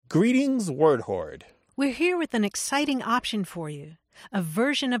Greetings, Word Horde. We're here with an exciting option for you. A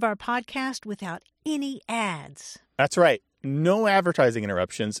version of our podcast without any ads. That's right. No advertising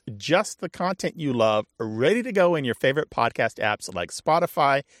interruptions, just the content you love, ready to go in your favorite podcast apps like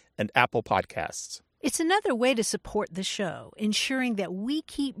Spotify and Apple Podcasts. It's another way to support the show, ensuring that we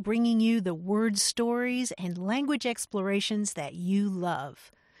keep bringing you the word stories and language explorations that you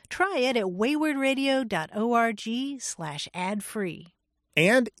love. Try it at waywardradio.org/ad-free.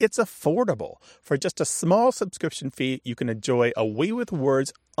 And it's affordable. For just a small subscription fee, you can enjoy A Way with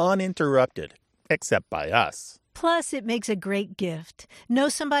Words uninterrupted, except by us. Plus, it makes a great gift. Know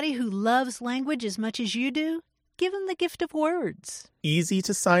somebody who loves language as much as you do? Give them the gift of words. Easy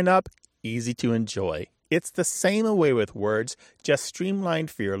to sign up, easy to enjoy. It's the same A Way with Words, just streamlined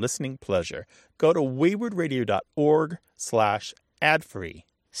for your listening pleasure. Go to waywardradio.org/ad-free.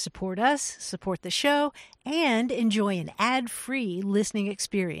 Support us, support the show, and enjoy an ad-free listening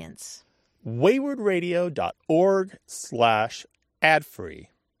experience. waywardradio.org/ad-free.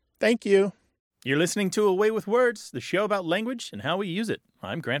 Thank you. You're listening to A Way with Words, the show about language and how we use it.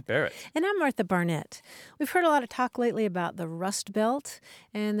 I'm Grant Barrett. And I'm Martha Barnett. We've heard a lot of talk lately about the Rust Belt,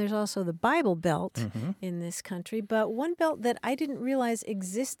 and there's also the Bible Belt in this country. But one belt that I didn't realize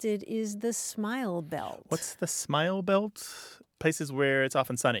existed is the Smile Belt. What's the Smile Belt? Places where it's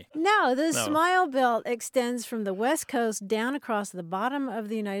often sunny. No, the Smile Belt extends from the West Coast down across the bottom of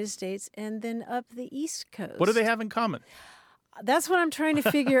the United States and then up the East Coast. What do they have in common? That's what I'm trying to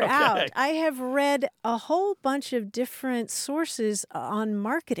figure out. I have read a whole bunch of different sources on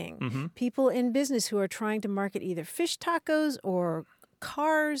marketing. People in business who are trying to market either fish tacos or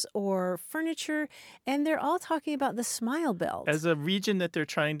cars or furniture, and they're all talking about the Smile Belt. As a region that they're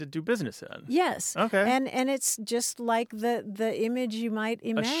trying to do business in. Yes. Okay. And it's just like the image you might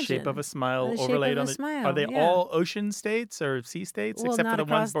imagine. A shape of a smile The overlaid shape of on a it. smile, Are they yeah. all ocean states or sea states, Well, except for not the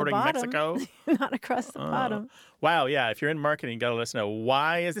ones across the bordering bottom. Mexico? Not across the bottom. Wow, yeah. If you're in marketing, you got to let us know.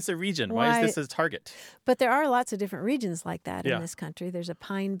 Why is this a region? Why is this a target? But there are lots of different regions like that Yeah. in this country. There's a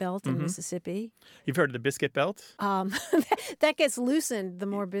Pine Belt in Mississippi. You've heard of the Biscuit Belt? That gets loosened the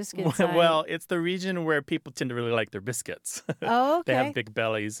more biscuits. Well, it's the region where people tend to really like their biscuits. Oh, okay. They have big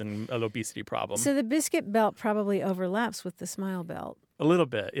bellies and an obesity problem. So the Biscuit Belt probably overlaps with the Smile Belt. A little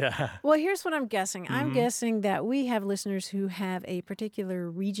bit, yeah. Well, here's what I'm guessing. I'm guessing that we have listeners who have a particular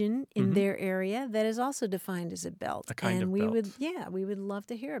region in their area that is also defined as a belt. A kind of we belt. we would love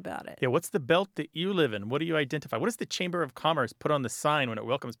to hear about it. Yeah, what's the belt that you live in? What do you identify? What does the Chamber of Commerce put on the sign when it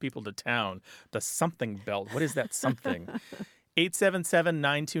welcomes people to town? The something belt. What is that something?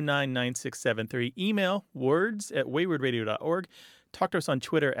 877-929-9673. Email words@waywardradio.org. Talk to us on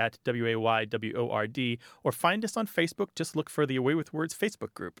Twitter at WAYWORD, or find us on Facebook. Just look for the A Way with Words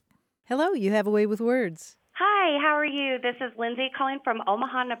Facebook group. Hello, you have A Way with Words. Hi, how are you? This is Lindsay calling from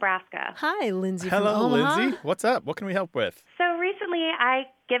Omaha, Nebraska. Hi, Lindsay Hello, from Omaha. Lindsay. What's up? What can we help with? So recently I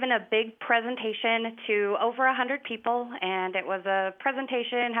given a big presentation to over 100 people, and it was a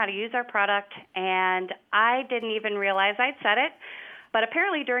presentation how to use our product, and I didn't even realize I'd said it. But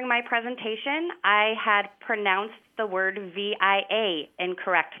apparently during my presentation, I had pronounced the word VIA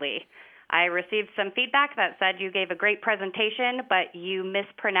incorrectly. I received some feedback that said you gave a great presentation, but you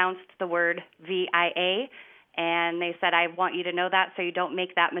mispronounced the word VIA, and they said, I want you to know that so you don't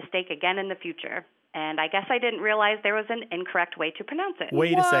make that mistake again in the future. And I guess I didn't realize there was an incorrect way to pronounce it.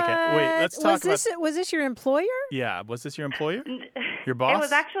 Wait a second. Wait, let's talk about... Was this your employer? Yeah, was this your employer? Your boss? It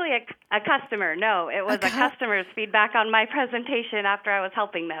was actually a customer. No, it was a customer's feedback on my presentation after I was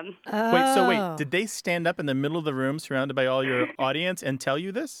helping them. Oh. Did they stand up in the middle of the room surrounded by all your audience and tell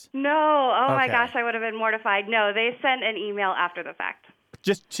you this? No. Oh, my gosh, I would have been mortified. No, they sent an email after the fact.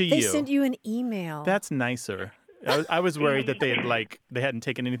 Just to you? They sent you an email. That's nicer. I was worried that they hadn't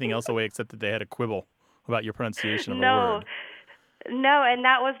taken anything else away except that they had a quibble about your pronunciation of a word. No, and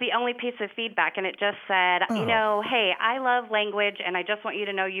that was the only piece of feedback, and it just said, hey, I love language, and I just want you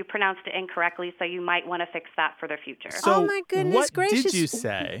to know you pronounced it incorrectly, so you might want to fix that for the future. So oh, my goodness gracious. What did you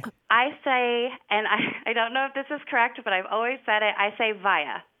say? I say, and I don't know if this is correct, but I've always said it, I say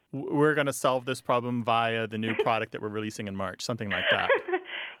via. We're going to solve this problem via the new product that we're releasing in March, something like that.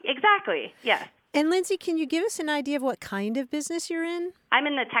 Exactly, yes. And Lindsay, can you give us an idea of what kind of business you're in? I'm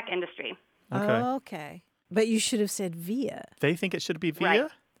in the tech industry. Okay. Oh, okay. But you should have said via. They think it should be via?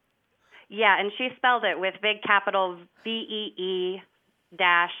 Right. Yeah, and she spelled it with big capital VEE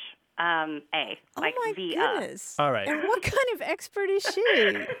dash A, like oh my via. goodness. All right. And what kind of expert is she?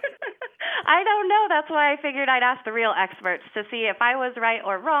 I don't know. That's why I figured I'd ask the real experts to see if I was right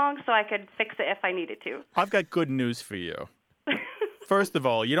or wrong so I could fix it if I needed to. I've got good news for you. First of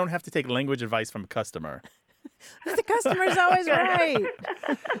all, you don't have to take language advice from a customer. The customer's always right.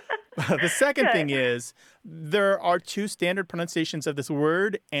 The second thing is there are two standard pronunciations of this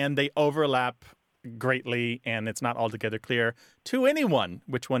word, and they overlap greatly, and it's not altogether clear to anyone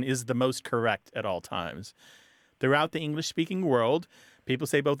which one is the most correct at all times. Throughout the English-speaking world, people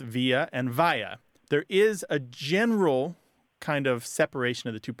say both via and via. There is a general kind of separation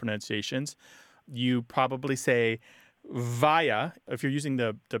of the two pronunciations. You probably say via if you're using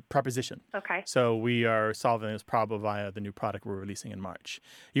the preposition. Okay. So we are solving this problem via the new product we're releasing in March.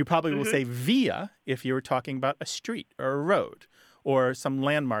 You probably will say via if you're talking about a street or a road or some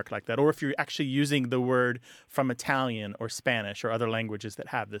landmark like that, or if you're actually using the word from Italian or Spanish or other languages that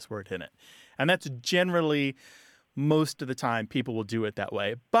have this word in it. And that's generally, most of the time, people will do it that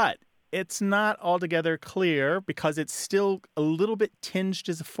way. But it's not altogether clear because it's still a little bit tinged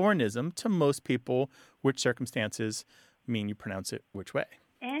as a foreignism to most people, which circumstances mean you pronounce it which way.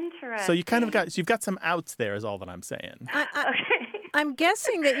 Interesting. So you've got some outs there is all that I'm saying. I'm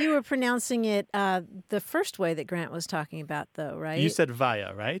guessing that you were pronouncing it the first way that Grant was talking about, though, right? You said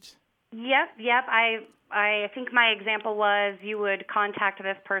via, right? Yep. I think my example was you would contact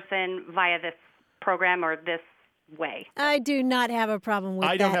this person via this program or this way. I do not have a problem with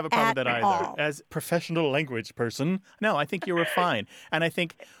that. I don't have a problem with that either. All. As a professional language person, no, I think you were fine. And I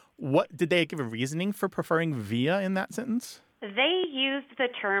think, what did they give a reasoning for preferring via in that sentence? They used the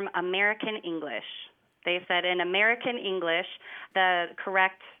term American English. They said in American English, the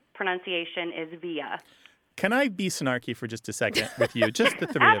correct pronunciation is via. Can I be snarky for just a second with you? Just the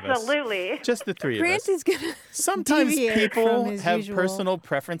three of us. Absolutely. Just the three Grant of us. is going to Sometimes people have usual personal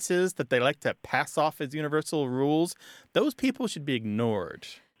preferences that they like to pass off as universal rules. Those people should be ignored.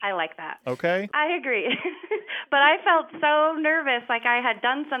 I like that. Okay? I agree. But I felt so nervous, like I had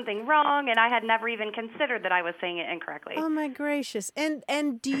done something wrong, and I had never even considered that I was saying it incorrectly. Oh, my gracious. And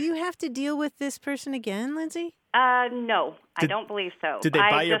do you have to deal with this person again, Lindsay? No, I don't believe so. Did they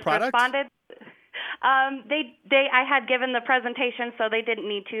buy your product? I just responded. I had given the presentation, so they didn't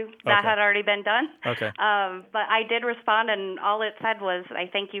need to. That had already been done. Okay. But I did respond, and all it said was, "I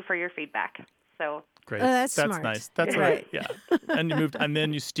thank you for your feedback." So great. That's smart. Nice. That's right. Yeah. And you moved, and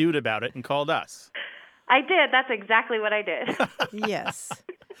then you stewed about it and called us. I did. That's exactly what I did. Yes.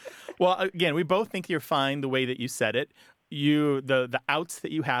 Well, again, we both think you're fine the way that you said it. The outs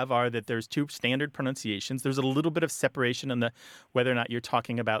that you have are that there's two standard pronunciations. There's a little bit of separation in the whether or not you're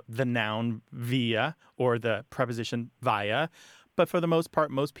talking about the noun via or the preposition via. But for the most part,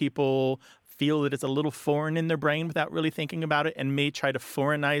 most people feel that it's a little foreign in their brain without really thinking about it and may try to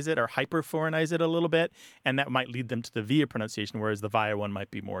foreignize it or hyper-foreignize it a little bit, and that might lead them to the via pronunciation, whereas the via one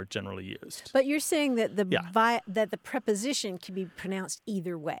might be more generally used. But you're saying that that the preposition can be pronounced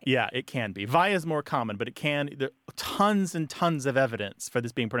either way. Yeah, it can be. Via is more common, but there are tons and tons of evidence for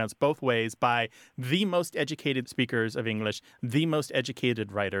this being pronounced both ways by the most educated speakers of English, the most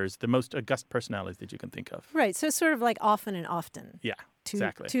educated writers, the most august personalities that you can think of. Right, so it's sort of like often and often. Yeah.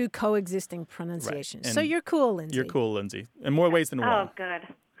 Exactly. Two coexisting pronunciations. Right. So you're cool, Lindsay. You're cool, Lindsay. In more ways than one. Oh, good.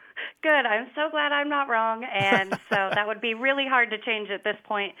 Good. I'm so glad I'm not wrong. And so that would be really hard to change at this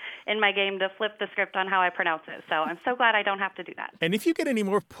point in my game to flip the script on how I pronounce it. So I'm so glad I don't have to do that. And if you get any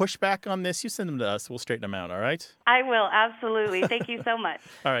more pushback on this, you send them to us. We'll straighten them out, all right? I will. Absolutely. Thank you so much.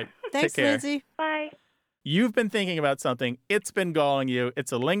 All right. Thanks, take care. Lindsay. Bye. You've been thinking about something. It's been galling you.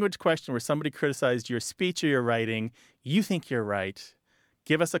 It's a language question where somebody criticized your speech or your writing. You think you're right.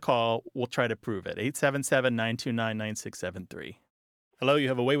 Give us a call. We'll try to prove it. 877-929-9673. Hello, you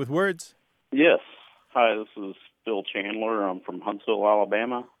have a way with words? Yes. Hi, this is Phil Chandler. I'm from Huntsville,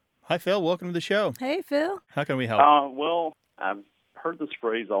 Alabama. Hi, Phil. Welcome to the show. Hey, Phil. How can we help? Well, I've heard this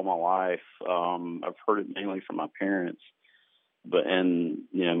phrase all my life. I've heard it mainly from my parents, and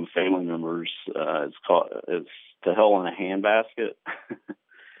family members. It's to hell in a handbasket.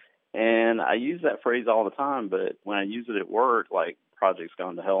 And I use that phrase all the time, but when I use it at work, like project's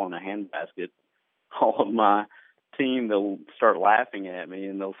gone to hell in a handbasket, all of my team, they'll start laughing at me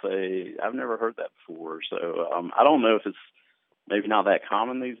and they'll say, I've never heard that before. So I don't know if it's maybe not that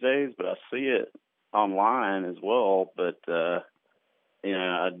common these days, but I see it online as well. But,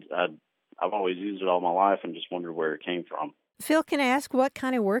 I've always used it all my life and just wondered where it came from. Phil, can I ask what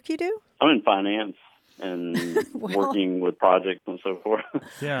kind of work you do? I'm in finance and working with projects and so forth.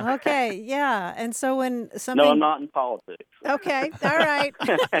 Yeah. Okay, yeah. And so when something... No, I'm not in politics. Okay, all right.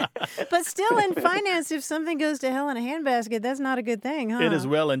 But still in finance, if something goes to hell in a handbasket, that's not a good thing, huh? It has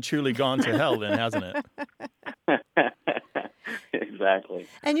well and truly gone to hell then, hasn't it? Exactly.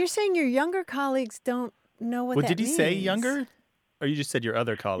 And you're saying your younger colleagues don't know what that means. Did you say younger? Or you just said your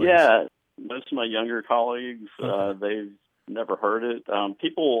other colleagues? Yeah, most of my younger colleagues, they've never heard it.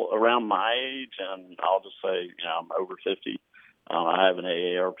 People around my age, and I'll just say, I'm over 50, I have an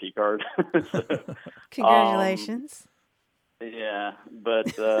AARP card. So, Congratulations. Yeah,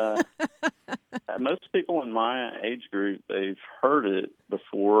 but most people in my age group, they've heard it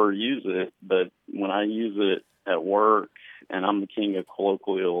before, use it, but when I use it at work, and I'm the king of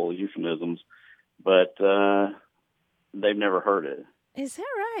colloquial euphemisms, but they've never heard it. Is that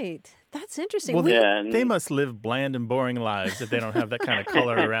right? That's interesting. Well, they must live bland and boring lives if they don't have that kind of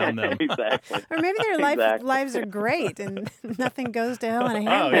color around them. Exactly. Or maybe their lives are great and nothing goes to hell in a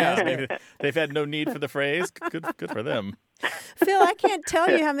handbasket. Oh, yeah. Maybe they've had no need for the phrase. Good for them. Phil, I can't tell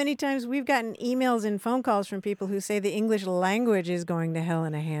you how many times we've gotten emails and phone calls from people who say the English language is going to hell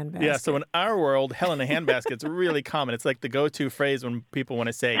in a handbasket. Yeah, so in our world, hell in a handbasket is really common. It's like the go-to phrase when people want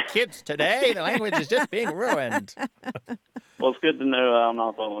to say, kids today, the language is just being ruined. Well, it's good to know I'm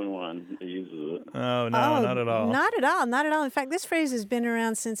not the only one that uses it. Oh, no, not at all. Not at all, not at all. In fact, this phrase has been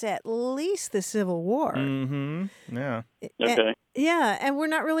around since at least the Civil War. Mm-hmm, yeah. Okay. Yeah, and we're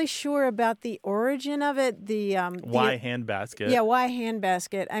not really sure about the origin of it. Why handbasket? Yeah, why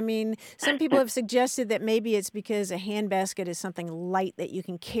handbasket? I mean, some people have suggested that maybe it's because a handbasket is something light that you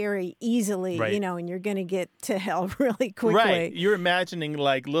can carry easily, right. And you're going to get to hell really quickly. Right. You're imagining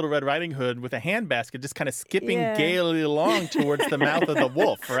like Little Red Riding Hood with a handbasket just kind of skipping gaily along towards the mouth of the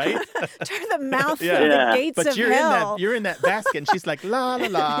wolf, right? Toward the mouth of the gates of hell. You're in that basket, and she's like, la, la,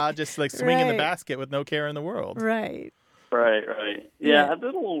 la, just like swinging the basket with no care in the world. Right. Right. Yeah, I did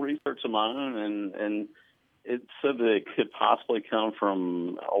a little research of my own, and it said that it could possibly come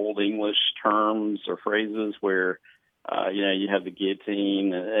from Old English terms or phrases where, you have the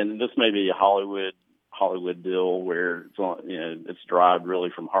guillotine, and this may be a Hollywood deal where it's derived really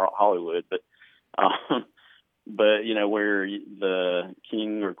from Hollywood, but where the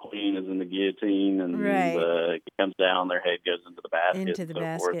king or queen is in the guillotine and it comes down, their head goes into the basket,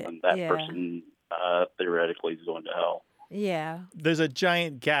 forth, and that person theoretically is going to hell. Yeah. There's a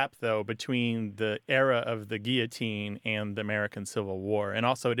giant gap, though, between the era of the guillotine and the American Civil War. And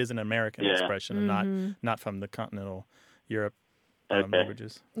also it is an American expression and not from the continental Europe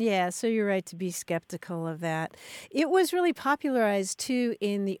languages. Yeah, so you're right to be skeptical of that. It was really popularized, too,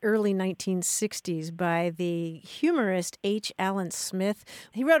 in the early 1960s by the humorist H. Allen Smith.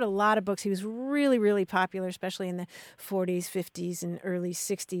 He wrote a lot of books. He was really, really popular, especially in the 40s, 50s, and early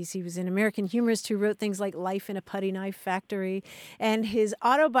 60s. He was an American humorist who wrote things like Life in a Putty Knife Factory. And his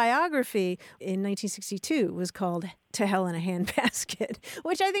autobiography in 1962 was called To Hell in a Handbasket,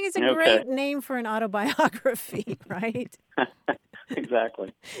 which I think is a great name for an autobiography, right?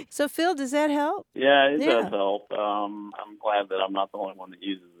 Exactly. So, Phil, does that help? Yeah, it does help. I'm glad that I'm not the only one that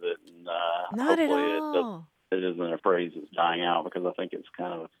uses it. And not at hopefully all. It isn't a phrase that's dying out, because I think it's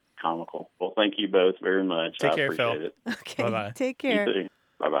kind of comical. Well, thank you both very much. Take care, Phil. It. Okay. Bye-bye. Take care. You too.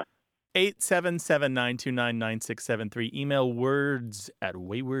 Bye-bye. 877-929-9673. Email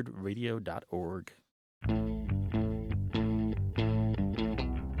words@waywardradio.org.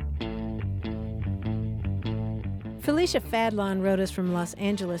 Felicia Fadlon wrote us from Los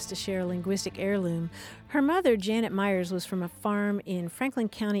Angeles to share a linguistic heirloom. Her mother, Janet Myers, was from a farm in Franklin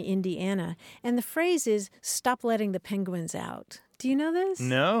County, Indiana, and the phrase is, stop letting the penguins out. Do you know this?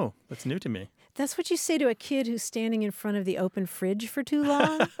 No, that's new to me. That's what you say to a kid who's standing in front of the open fridge for too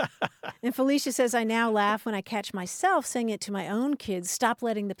long. And Felicia says, I now laugh when I catch myself saying it to my own kids, stop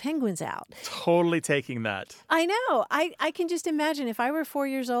letting the penguins out. Totally taking that. I know. I can just imagine if I were 4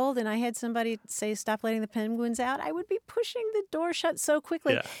 years old and I had somebody say, stop letting the penguins out, I would be pushing the door shut so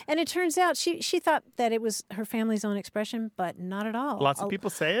quickly. Yeah. And it turns out she thought that it was her family's own expression, but not at all. Lots of people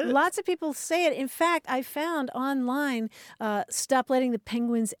say it? Lots of people say it. In fact, I found online, stop letting the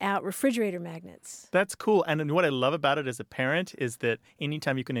penguins out refrigerator magnets. That's cool. And what I love about it as a parent is that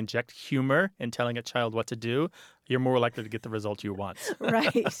anytime you can inject humor in telling a child what to do, you're more likely to get the result you want.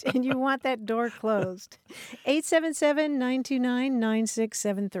 Right. And you want that door closed.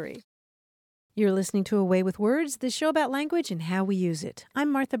 877-929-9673. You're listening to A Way with Words, the show about language and how we use it.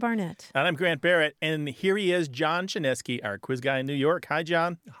 I'm Martha Barnett. And I'm Grant Barrett. And here he is, John Chinesky, our quiz guy in New York. Hi,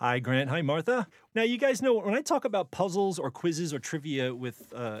 John. Hi, Grant. Hi, Martha. Now, you guys know when I talk about puzzles or quizzes or trivia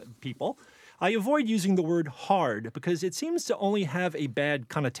with people, I avoid using the word hard because it seems to only have a bad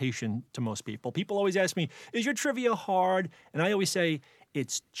connotation to most people. People always ask me, is your trivia hard? And I always say,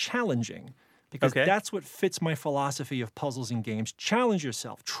 it's challenging. Because that's what fits my philosophy of puzzles and games. Challenge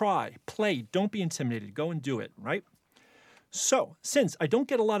yourself. Try. Play. Don't be intimidated. Go and do it, right? So, since I don't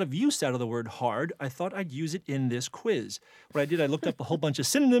get a lot of use out of the word hard, I thought I'd use it in this quiz. What I did, I looked up a whole bunch of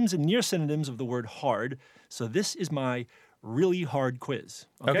synonyms and near synonyms of the word hard. So this is my really hard quiz.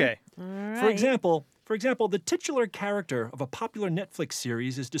 Okay. All right. For example, the titular character of a popular Netflix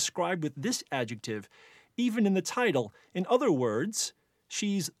series is described with this adjective: even in the title. In other words,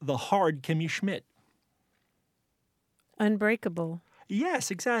 she's the hard Kimmy Schmidt. Unbreakable.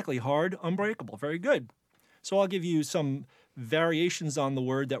 Yes, exactly. Hard, unbreakable. Very good. So I'll give you some variations on the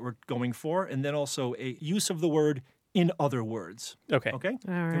word that we're going for, and then also a use of the word in other words. Okay. Okay?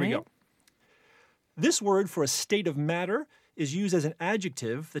 All Here we right. go. This word for a state of matter is used as an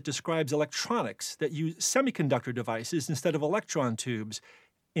adjective that describes electronics that use semiconductor devices instead of electron tubes.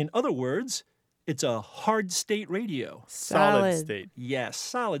 In other words, it's a hard state radio. Solid state. Yes,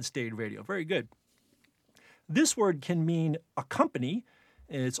 solid state radio. Very good. This word can mean a company,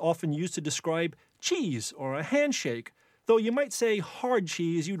 and it's often used to describe cheese or a handshake. Though you might say hard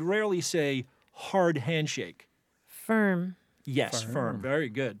cheese, you'd rarely say hard handshake. Firm. Yes, firm. Very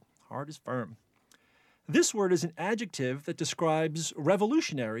good. Hard is firm. This word is an adjective that describes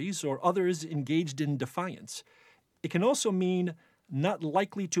revolutionaries or others engaged in defiance. It can also mean not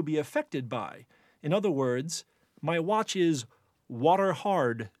likely to be affected by. In other words, my watch is water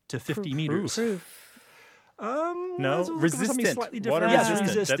hard to 50 meters. Proof. No, resistant. Slightly Water different. Yes,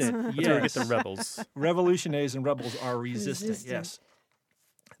 resistant. resistant. That's where we get the rebels. Revolutionaries and rebels are resistant. Yes.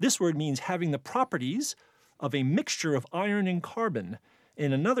 This word means having the properties of a mixture of iron and carbon.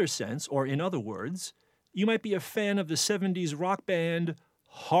 In another sense, or in other words, you might be a fan of the 70s rock band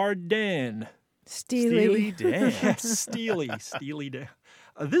Hard Dan. Steely. Dan. Yes, Steely Dan.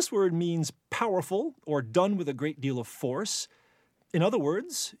 This word means powerful or done with a great deal of force. In other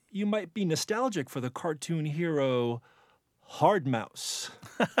words, you might be nostalgic for the cartoon hero Hard Mouse.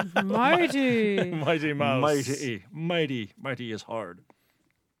 Mighty. Mighty Mouse. Mighty is hard.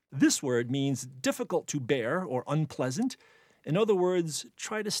 This word means difficult to bear or unpleasant. In other words,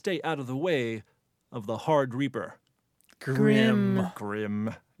 try to stay out of the way of the hard reaper. Grim.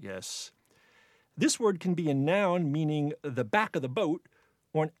 Grim, yes. This word can be a noun meaning the back of the boat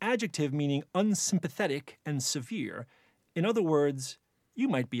or an adjective meaning unsympathetic and severe. In other words, you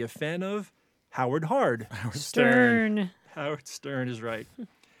might be a fan of Howard Hard. Stern. Howard Stern is right.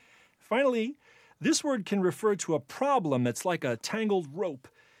 Finally, this word can refer to a problem that's like a tangled rope.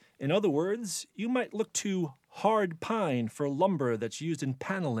 In other words, you might look to hard pine for lumber that's used in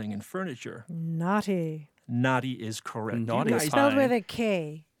paneling and furniture. Naughty. Knotty is correct. Naughty You is guys- Spelled Fine. with a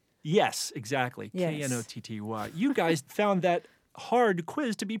K. Yes, exactly. Yes. K-N-O-T-T-Y. You guys found that hard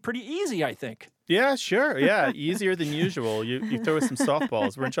quiz to be pretty easy, I think. Yeah, sure. Yeah, easier than usual. You throw us some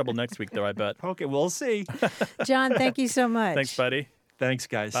softballs. We're in trouble next week, though, I bet. Okay, we'll see. John, thank you so much. Thanks, buddy. Thanks,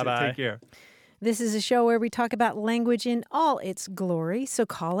 guys. Bye-bye. Take care. This is a show where we talk about language in all its glory. So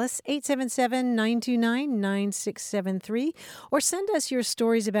call us 877-929-9673 or send us your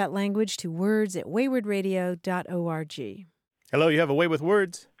stories about language to words@waywardradio.org. Hello, you have a way with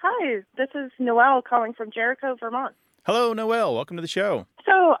words. Hi, this is Noelle calling from Jericho, Vermont. Hello, Noelle. Welcome to the show.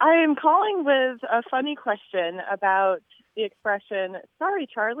 So I am calling with a funny question about the expression, sorry,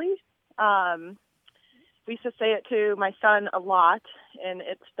 Charlie. We used to say it to my son a lot, and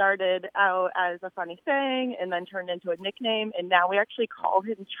it started out as a funny thing and then turned into a nickname, and now we actually call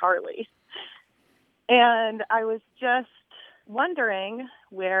him Charlie. And I was just wondering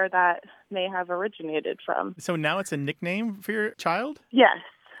where that may have originated from. So now it's a nickname for your child? Yes.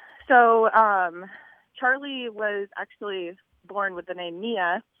 So Charlie was actually born with the name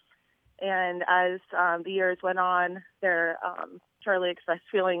Mia, and as the years went on, Charlie expressed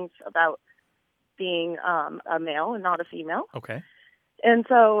feelings about being a male and not a female. Okay. And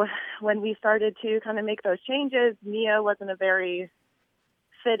so when we started to kind of make those changes, Mia wasn't a very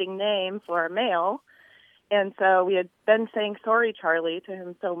fitting name for a male. And so we had been saying sorry, Charlie, to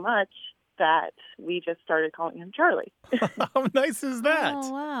him so much that we just started calling him Charlie. How nice is that?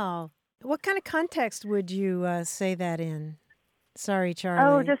 Oh, wow. What kind of context would you say that in? Sorry, Charlie.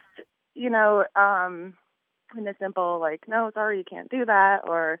 Oh, just, in a simple, like, no, sorry, you can't do that,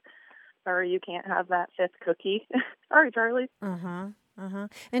 or sorry, you can't have that fifth cookie. Sorry, Charlie. And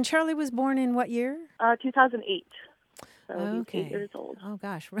Charlie was born in what year? 2008. So Okay. he's 8 years old. Oh,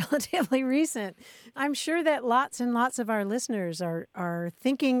 gosh, relatively recent. I'm sure that lots and lots of our listeners are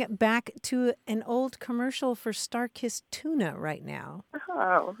thinking back to an old commercial for Star-Kissed tuna right now.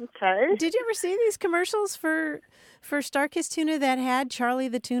 Oh, okay. Did you ever see these commercials for Star-Kissed tuna that had Charlie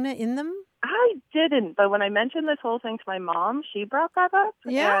the tuna in them? I didn't, but when I mentioned this whole thing to my mom, she brought that up.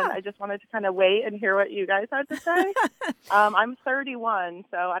 Yeah. And I just wanted to kind of wait and hear what you guys had to say. I'm 31,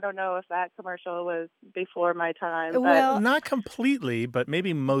 so I don't know if that commercial was before my time. But Well, Not completely, but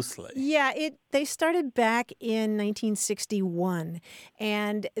maybe mostly. Yeah, they started back in 1961,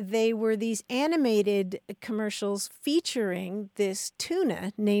 and they were these animated commercials featuring this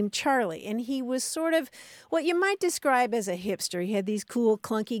tuna named Charlie, and he was sort of what you might describe as a hipster. He had these cool,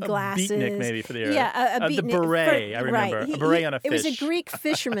 clunky glasses. Beatnik, maybe for the era. Yeah, the beret, I remember. Right. A beret on a fish. It was a Greek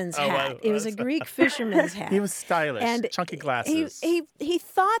fisherman's Oh, hat. It was a Greek fisherman's hat. He was stylish, And chunky glasses. He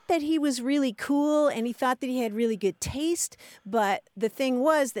thought that he was really cool, and he thought that he had really good taste. But the thing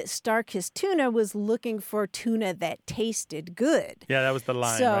was that Star-Kissed Tuna was looking for tuna that tasted good. Yeah, that was the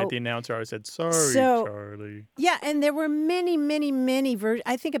line, So- right? The announcer always said, "Sorry, Charlie." Yeah, and there were many, many, many versions.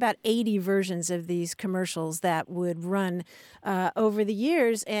 I think about 80 versions of these commercials that would run over the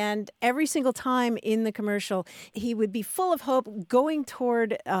years. And every single time in the commercial, he would be full of hope, going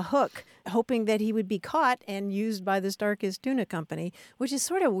toward a hook, hoping that he would be caught and used by the Star-Kissed Tuna Company, which is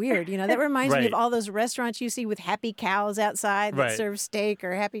sort of weird. You know, that reminds me of Right. all those restaurants you see with happy cows outside that Right. serve steak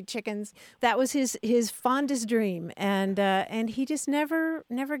or happy chickens. That was his fondest dream, and he just never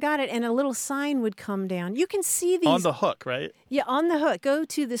got it. And a little sign would come down. You can see these On the hook, right? yeah, on the hook. Go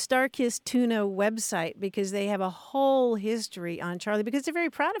to the Star-Kissed Tuna website because they have a whole history on Charlie because they're very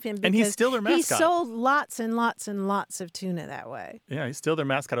proud of him. And he's because still their He mascot. sold lots and lots and lots of tuna that way. Yeah, he's still their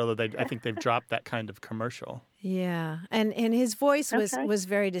mascot, although I think they've dropped that kind of commercial. Yeah, and his voice Okay. was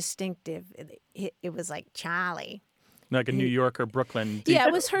very distinctive. It was like Charlie. Like a New York or Brooklyn. Yeah,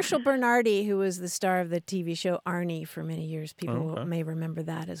 it was Herschel Bernardi who was the star of the TV show Arnie for many years. People Okay. may remember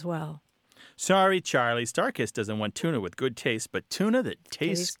that as well. Sorry, Charlie. Star-Kissed doesn't want tuna with good taste, but tuna that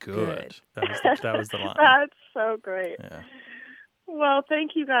tastes Tastes good. good. That was the line. That's so great. Yeah. Well,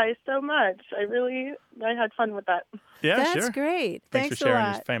 thank you guys so much. I had fun with that. Yeah, That's sure. great. Thanks for a sharing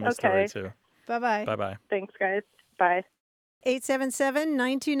lot. your family Okay. story, too. Bye-bye. Bye-bye. Thanks, guys. Bye.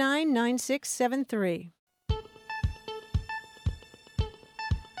 877-929-9673.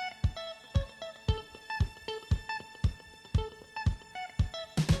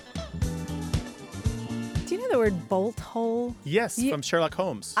 Do you know the word bolt hole? Yes, You- from Sherlock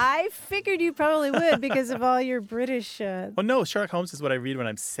Holmes. I figured you probably would because of all your British. Well, no, Sherlock Holmes is what I read when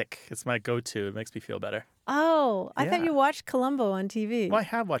I'm sick. It's my go-to. It makes me feel better. Oh, I thought Yeah. you watched Columbo on TV. Well, I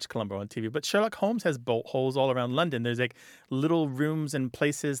have watched Columbo on TV, but Sherlock Holmes has bolt holes all around London. There's like little rooms and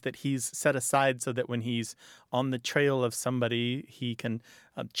places that he's set aside so that when he's on the trail of somebody, he can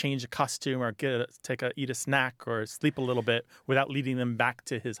change a costume or eat a snack or sleep a little bit without leading them back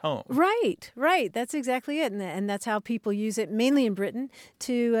to his home. Right. That's exactly it. And that's how people use it, mainly in Britain,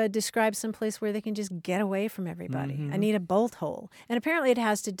 to describe some place where they can just get away from everybody. Mm-hmm. I need a bolt hole. And apparently it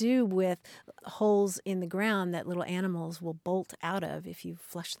has to do with holes in the ground that little animals will bolt out of if you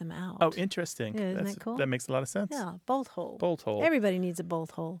flush them out. Oh, interesting. Yeah, isn't that cool? That makes a lot of sense. Yeah, bolt hole. Bolt hole. Everybody needs a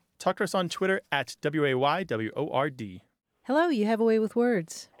bolt hole. Talk to us on Twitter at WAYWORD. Hello, you have a way with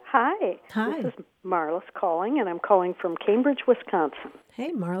words. Hi. Hi. This is Marlis calling, and I'm calling from Cambridge, Wisconsin.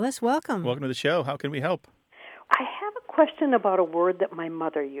 Hey, Marlis, welcome. Welcome to the show. How can we help? I have a question about a word that my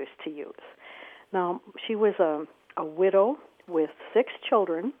mother used to use. Now, she was a widow with 6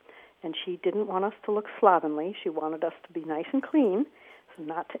 children, and she didn't want us to look slovenly. She wanted us to be nice and clean, so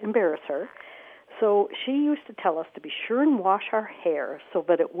not to embarrass her. So she used to tell us to be sure and wash our hair so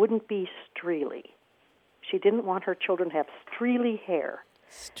that it wouldn't be streely. She didn't want her children to have streely hair.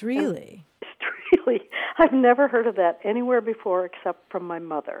 Streely. Streely. I've never heard of that anywhere before except from my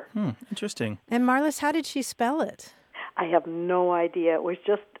mother. Interesting. And Marlis, how did she spell it? I have no idea. It was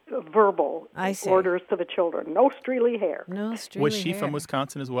just verbal I see. orders to the children. No streely hair. No, streely Was she hair. from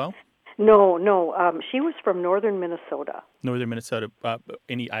Wisconsin as well? No. She was from northern Minnesota. Northern Minnesota.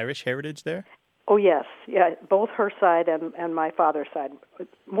 Any Irish heritage there? Oh, yes. Yeah, both her side and my father's side,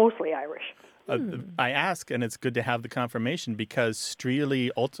 mostly Irish. I ask, and it's good to have the confirmation because streely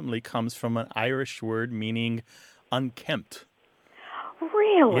ultimately comes from an Irish word meaning unkempt.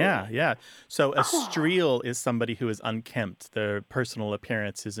 Really? Yeah. So a streel is somebody who is unkempt. Their personal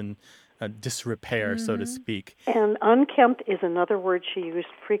appearance is in disrepair, so to speak. And unkempt is another word she used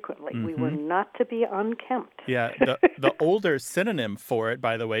frequently. We were not to be unkempt. Yeah, the older synonym for it,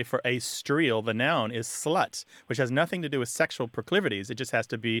 by the way, for a streel, the noun, is slut, which has nothing to do with sexual proclivities. It just has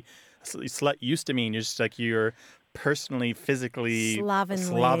to be, slut used to mean just like you're personally, physically,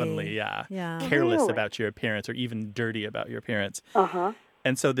 slovenly, Yeah. careless Really? about your appearance or even dirty about your appearance. Uh-huh.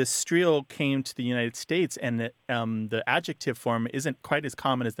 And so this streel came to the United States, and the adjective form isn't quite as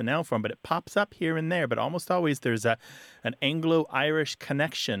common as the noun form, but it pops up here and there. But almost always there's an Anglo-Irish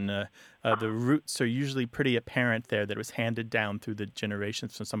connection. The roots are usually pretty apparent there that it was handed down through the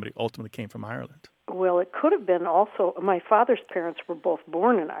generations from somebody who ultimately came from Ireland. Well, it could have been also, my father's parents were both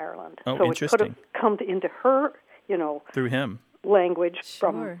born in Ireland. Oh, so interesting. it could have come into her, Through him. language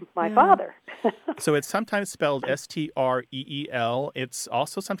Sure, from my yeah. father. So it's sometimes spelled S-T-R-E-E-L. It's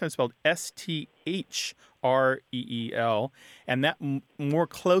also sometimes spelled S-T-H-R-E-E-L. And that more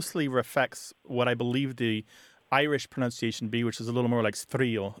closely reflects what I believe the Irish pronunciation B, which is a little more like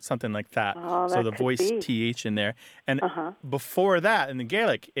stríl, something like that. Oh, so that the could voice be. TH in there. And before that, in the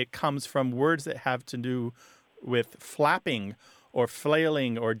Gaelic, it comes from words that have to do with flapping or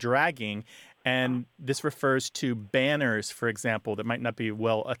flailing or dragging. And this refers to banners, for example, that might not be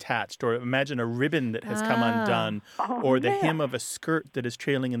well attached. Or imagine a ribbon that has come undone. Or the hem of a skirt that is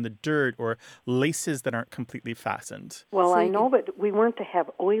trailing in the dirt. Or laces that aren't completely fastened. Well, I know, but we weren't to have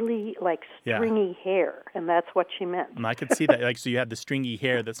oily, like stringy hair, and that's what she meant. And I could see that. Like, so you have the stringy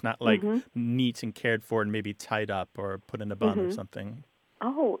hair that's not like neat and cared for and maybe tied up or put in a bun or something.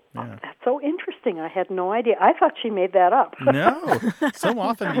 Oh, that's so interesting. I had no idea. I thought she made that up. No. So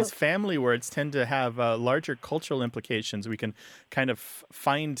often these family words tend to have larger cultural implications. We can kind of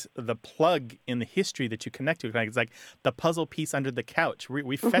find the plug in the history that you connect to. It's like the puzzle piece under the couch.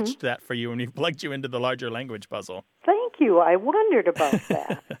 We fetched that for you and we plugged you into the larger language puzzle. Thank you. I wondered about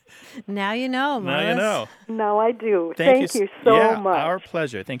that. Now you know, Melissa. Now you know. Now I do. Thank you so much. Our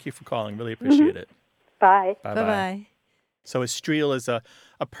pleasure. Thank you for calling. Really appreciate it. Bye. Bye-bye. So a streel is a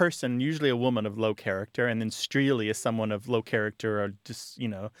person, usually a woman of low character, and then streely is someone of low character or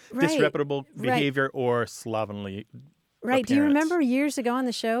disreputable behavior or slovenly Right. appearance. Do you remember years ago on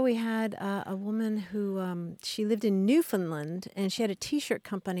the show we had a woman who she lived in Newfoundland and she had a T-shirt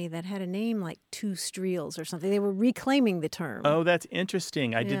company that had a name like Two Streels or something. They were reclaiming the term. Oh, that's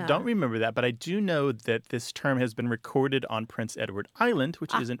interesting. I don't remember that, but I do know that this term has been recorded on Prince Edward Island,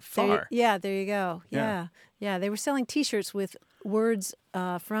 which isn't far. There you go. Yeah. They were selling T-shirts with words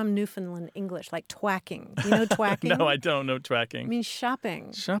from Newfoundland English, like twacking. Do you know twacking? No, I don't know twacking. It means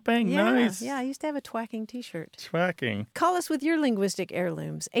shopping. Shopping? Yeah, Nice. Yeah, I used to have a twacking T-shirt. Twacking. Call us with your linguistic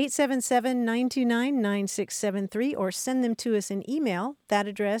heirlooms, 877-929-9673, or send them to us in email. That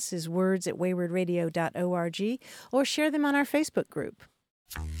address is words@waywardradio.org, or share them on our Facebook group.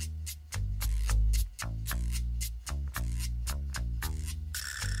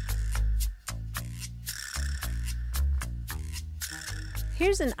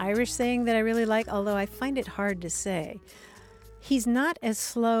 Here's an Irish saying that I really like, although I find it hard to say. He's not as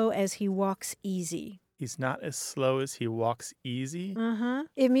slow as he walks easy. He's not as slow as he walks easy?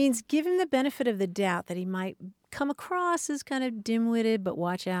 It means give him the benefit of the doubt that he might come across as kind of dim-witted, but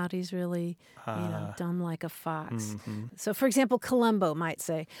watch out, he's really, dumb like a fox. So, for example, Columbo might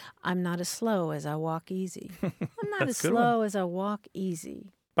say, I'm not as slow as I walk easy. I'm not as slow as I walk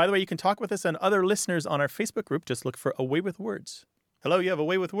easy. By the way, you can talk with us and other listeners on our Facebook group. Just look for A Way with Words. Hello, you have A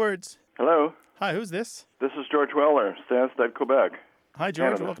Way with Words. Hello. Hi, who's this? This is George Weller, Stansted, Quebec. Hi, George.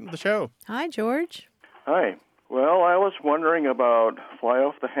 Canada. Welcome to the show. Hi, George. Hi. Well, I was wondering about fly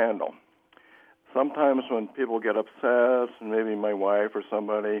off the handle. Sometimes when people get upset, maybe my wife or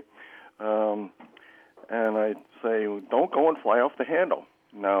somebody, and I say, don't go and fly off the handle.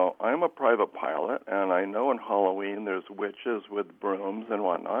 Now, I'm a private pilot, and I know in Halloween there's witches with brooms and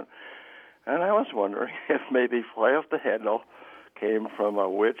whatnot, and I was wondering if maybe fly off the handle came from a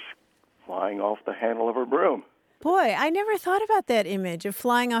witch flying off the handle of her broom. Boy, I never thought about that image of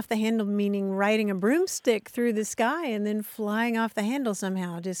flying off the handle, meaning riding a broomstick through the sky and then flying off the handle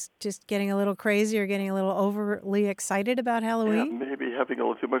somehow, just getting a little crazy or getting a little overly excited about Halloween. Yeah, maybe having a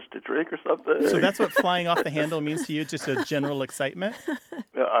little too much to drink or something. So that's what flying off the handle means to you, just a general excitement?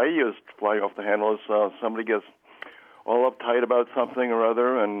 I used flying off the handle as somebody gets all uptight about something or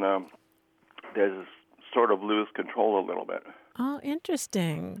other and they just sort of lose control a little bit. Oh,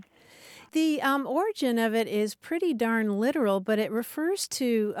 interesting. The origin of it is pretty darn literal, but it refers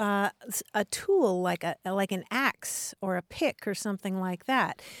to a tool like an axe or a pick or something like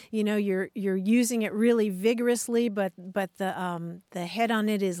that. You know, you're using it really vigorously, but the head on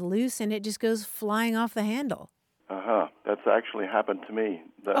it is loose and it just goes flying off the handle. That's actually happened to me.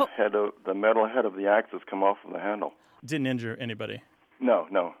 The metal head of the axe has come off of the handle. Didn't injure anybody?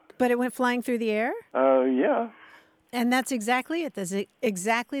 No. But it went flying through the air? Yeah. And that's exactly it. That's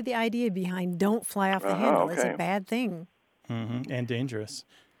exactly the idea behind don't fly off the handle. Okay. It's a bad thing. Mm-hmm. And dangerous.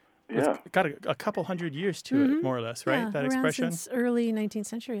 Yeah. It's got a couple hundred years to it, more or less, right? Yeah, That around expression? since early 19th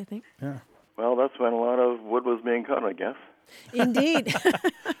century, I think. Yeah. Well, that's when a lot of wood was being cut, I guess. Indeed.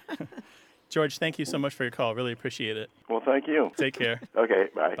 George, thank you so much for your call. Really appreciate it. Well, thank you. Take care. Okay,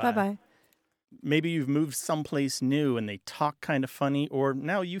 bye. Bye-bye. Maybe you've moved someplace new and they talk kind of funny, or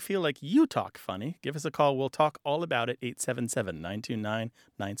now you feel like you talk funny. Give us a call. We'll talk all about it,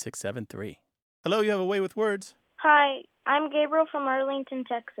 877-929-9673. Hello, you have A Way with Words. Hi, I'm Gabriel from Arlington,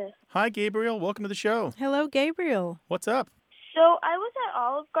 Texas. Hi, Gabriel. Welcome to the show. Hello, Gabriel. What's up? So I was at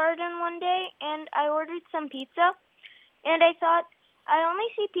Olive Garden one day, and I ordered some pizza, and I thought I only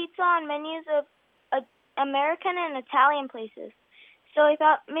see pizza on menus of American and Italian places. So I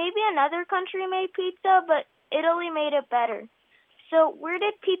thought maybe another country made pizza, but Italy made it better. So where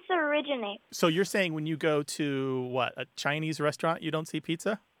did pizza originate? So you're saying when you go to, what, a Chinese restaurant, you don't see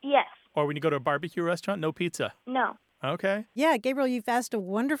pizza? Yes. Or when you go to a barbecue restaurant, no pizza? No. Okay. Yeah, Gabriel, you've asked a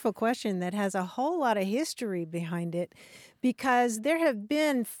wonderful question that has a whole lot of history behind it, because there have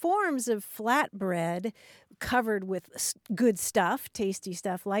been forms of flatbread covered with good stuff, tasty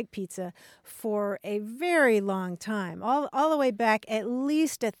stuff like pizza, for a very long time. All the way back at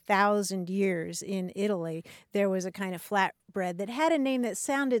least 1,000 years in Italy, there was a kind of flatbread that had a name that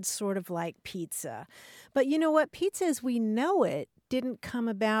sounded sort of like pizza. But you know what? Pizza as we know it didn't come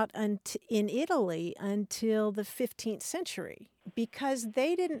about in Italy until the 15th century, because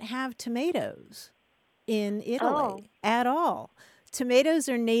they didn't have tomatoes in Italy at all. Tomatoes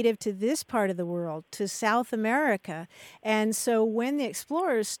are native to this part of the world, to South America. And so when the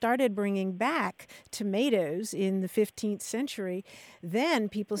explorers started bringing back tomatoes in the 15th century, then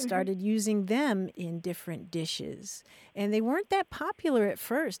people started using them in different dishes. And they weren't that popular at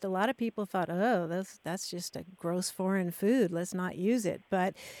first. A lot of people thought, oh, that's just a gross foreign food. Let's not use it.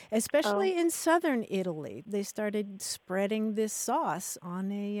 But especially in southern Italy, they started spreading this sauce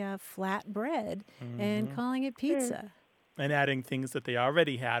on a flat bread and calling it pizza. And adding things that they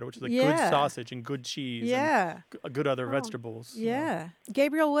already had, which is like good sausage and good cheese and good other vegetables. Yeah.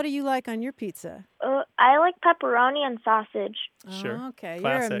 Gabriel, what do you like on your pizza? I like pepperoni and sausage. Sure. Oh, okay.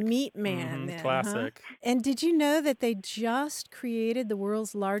 Classic. You're a meat man then. Classic. Huh? And did you know that they just created the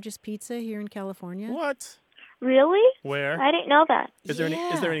world's largest pizza here in California? What? Really? Where? I didn't know that. Is there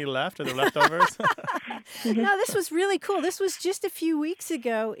any left? Are there leftovers? No, this was really cool. This was just a few weeks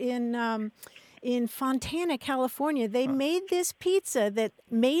ago in Fontana, California. They made this pizza that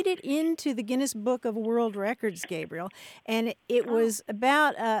made it into the Guinness Book of World Records, Gabriel. And it was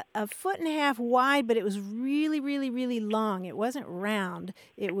about a foot and a half wide, but it was really, really, really long. It wasn't round.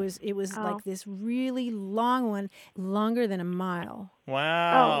 It was like this really long one, longer than a mile.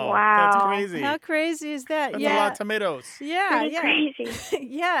 Wow. Oh, wow. That's crazy. How crazy is that? That's a lot of tomatoes. Yeah, Pretty crazy.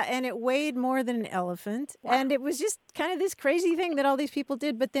 Yeah, and it weighed more than an elephant. Wow. And it was just kind of this crazy thing that all these people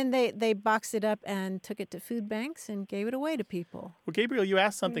did. But then they boxed it up and took it to food banks and gave it away to people. Well, Gabriel, you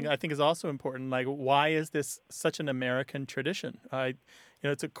asked something I think is also important. Like, why is this such an American tradition?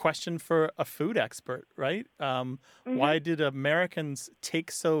 It's a question for a food expert, right? Why did Americans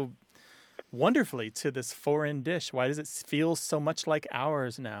take so wonderfully to this foreign dish? Why does it feel so much like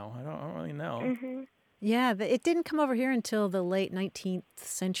ours now? I don't really know. Yeah, it didn't come over here until the late 19th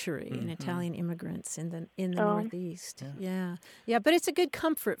century in Italian immigrants in the Northeast. Yeah, but it's a good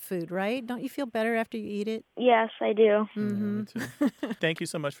comfort food, right? Don't you feel better after you eat it? Yes, I do. Yeah, me too. Thank you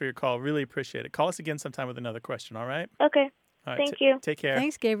so much for your call. Really appreciate it. Call us again sometime with another question, all right? Okay. All right, Thank you. Take care.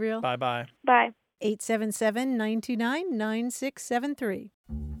 Thanks, Gabriel. Bye-bye. Bye. 877-929-9673.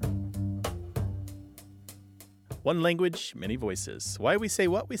 One language, many voices. Why we say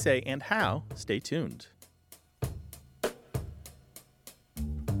what we say and how. Stay tuned.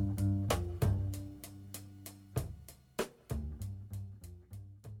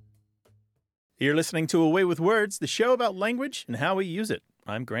 You're listening to Away with Words, the show about language and how we use it.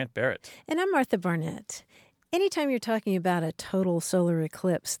 I'm Grant Barrett. And I'm Martha Barnett. Anytime you're talking about a total solar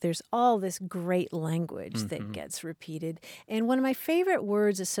eclipse, there's all this great language that gets repeated. And one of my favorite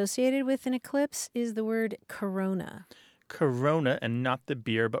words associated with an eclipse is the word corona. Corona, and not the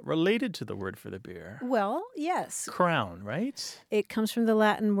beer, but related to the word for the beer. Well, yes. Crown, right? It comes from the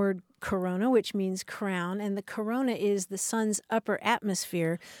Latin word corona, which means crown, and the corona is the sun's upper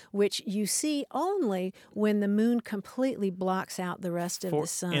atmosphere, which you see only when the moon completely blocks out the rest of the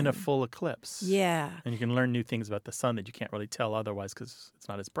sun. In a full eclipse. Yeah. And you can learn new things about the sun that you can't really tell otherwise because it's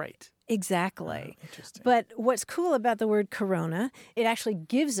not as bright. Exactly. Interesting. But what's cool about the word corona, it actually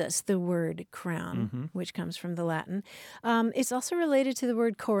gives us the word crown, which comes from the Latin. It's also related to the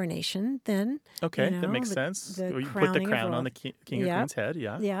word coronation then. Okay, that makes sense. You put the crown on the king or queen's head,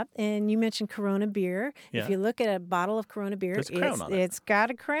 yeah. Yeah, and you mentioned Corona beer. Yeah. If you look at a bottle of Corona beer, it's got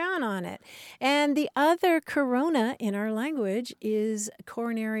a crown on it. And the other corona in our language is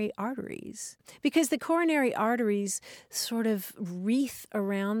coronary arteries, because the coronary arteries sort of wreath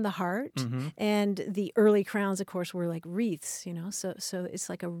around the heart. And the early crowns, of course, were like wreaths, so it's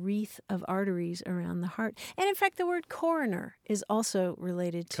like a wreath of arteries around the heart. And in fact, the word coroner is also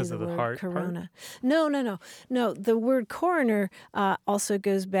related to the word heart corona. No. The word coroner also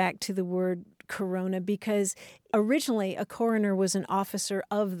goes back to the word corona, because originally a coroner was an officer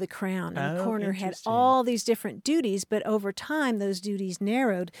of the crown, and the coroner had all these different duties, but over time those duties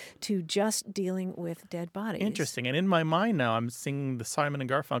narrowed to just dealing with dead bodies. Interesting. And in my mind now, I'm singing the Simon and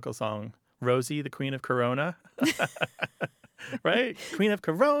Garfunkel song, Rosie, the Queen of Corona. Right? Queen of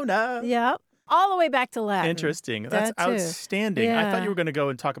Corona. Yeah. all the way back to Latin. Interesting. That's That too. outstanding. I thought Yeah. you were going to go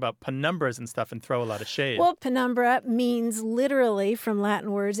and talk about penumbras and stuff and throw a lot of shade. Well, penumbra means literally, from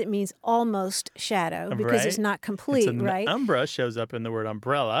Latin words, it means almost shadow because it's Right. not complete, right? Umbra shows up in the word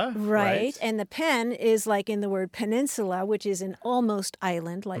umbrella. Right. And the pen is like in the word peninsula, which is an almost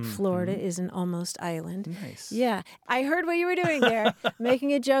island, like Florida is an almost island. Nice. Yeah. I heard what you were doing there,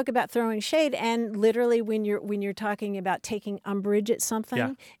 making a joke about throwing shade. And literally when you're talking about taking umbrage at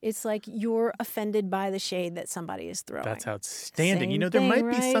something, it's like you're offended by the shade that somebody is throwing. That's outstanding. Same There thing, might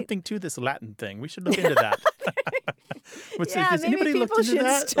be right? something to this Latin thing. We should look into that. Has maybe anybody looked people into should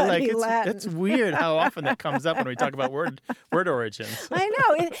that? study Latin. It's weird how often that comes up when we talk about word origins. I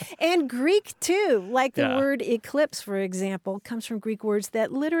know. And Greek, too. Like the Yeah. word eclipse, for example, comes from Greek words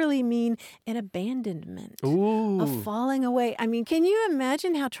that literally mean an abandonment, Ooh. a falling away. I mean, can you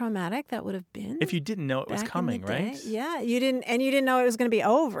imagine how traumatic that would have been? If you didn't know it was back in coming, the day? right? Yeah, you didn't know it was going to be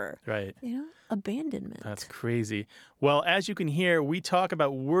over. Right. Abandonment. That's crazy. Well, as you can hear, we talk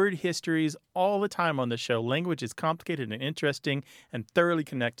about word histories all the time on the show. Language is complicated and interesting and thoroughly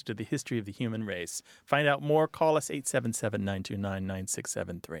connected to the history of the human race. Find out more. Call us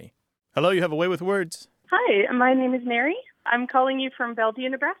 877-929-9673. Hello, you have a way with words. Hi, my name is Mary. I'm calling you from Bellevue,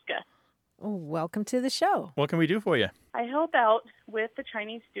 Nebraska. Oh, welcome to the show. What can we do for you? I help out with the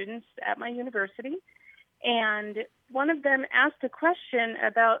Chinese students at my university, and one of them asked a question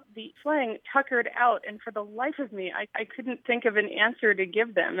about the slang tuckered out, and for the life of me, I couldn't think of an answer to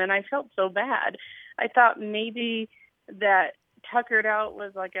give them, and I felt so bad. I thought maybe that tuckered out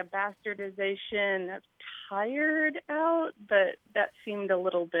was like a bastardization of tired out, but that seemed a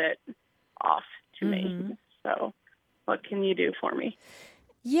little bit off to me. So what can you do for me?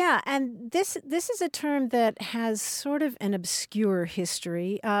 Yeah, and this is a term that has sort of an obscure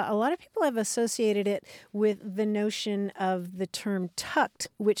history. A lot of people have associated it with the notion of the term tucked,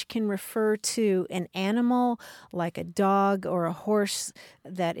 which can refer to an animal like a dog or a horse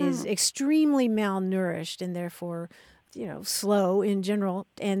that is extremely malnourished and therefore slow in general,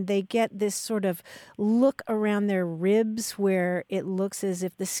 and they get this sort of look around their ribs where it looks as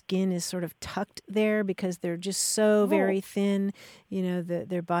if the skin is sort of tucked there because they're just so very thin.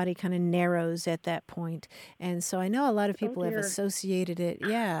 Their body kind of narrows at that point. And so I know a lot of people have associated it,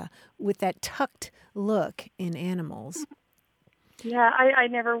 with that tucked look in animals. Yeah, I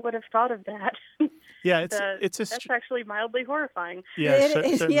never would have thought of that. Yeah, that's actually mildly horrifying. Yeah, it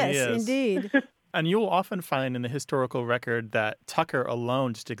certainly yes, is. Indeed. And you'll often find in the historical record that tucker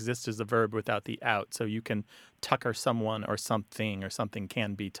alone just exists as a verb without the out. So you can tucker someone or something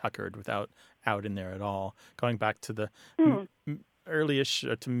can be tuckered without out in there at all, going back to the early-ish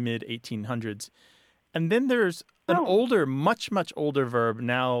to mid-1800s. And then there's an older, much, much older verb,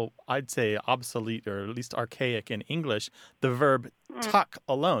 now I'd say obsolete or at least archaic in English, the verb tuck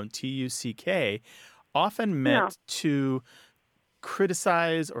alone, T-U-C-K, often meant to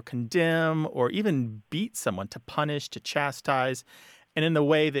criticize or condemn or even beat someone, to punish, to chastise. And in the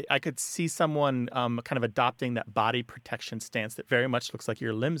way that I could see someone kind of adopting that body protection stance that very much looks like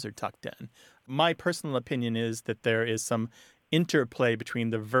your limbs are tucked in. My personal opinion is that there is some interplay between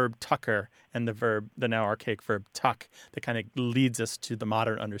the verb tucker and the now archaic verb tuck that kind of leads us to the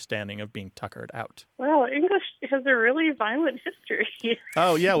modern understanding of being tuckered out. Well, English has a really violent history.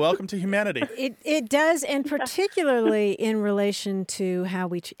 Oh, yeah. Welcome to humanity. It does, and particularly in relation to how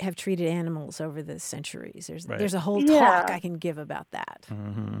we have treated animals over the centuries. There's a whole talk I can give about that.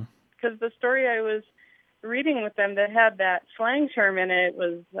 Because the story I was reading with them that had that slang term in it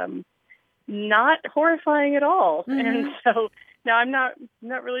was not horrifying at all. And so now I'm not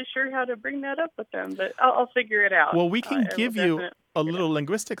really sure how to bring that up with them, but I'll figure it out. Well, we can give you a little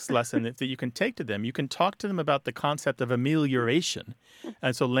linguistics lesson that you can take to them. You can talk to them about the concept of amelioration.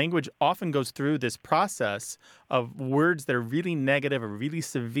 And so language often goes through this process of words that are really negative or really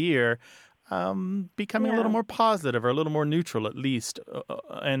severe becoming a little more positive or a little more neutral at least.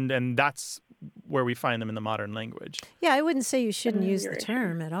 And that's where we find them in the modern language. Yeah, I wouldn't say you shouldn't use the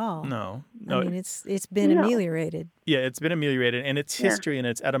term at all. No. I mean, it's been ameliorated. Yeah, it's been ameliorated, and its history and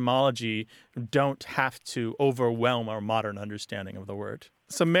its etymology don't have to overwhelm our modern understanding of the word.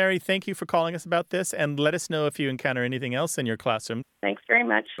 So, Mary, thank you for calling us about this, and let us know if you encounter anything else in your classroom. Thanks very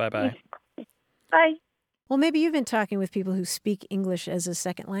much. Bye-bye. Bye. Well, maybe you've been talking with people who speak English as a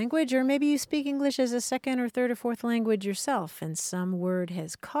second language, or maybe you speak English as a second or third or fourth language yourself, and some word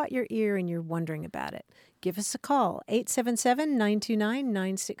has caught your ear and you're wondering about it. Give us a call,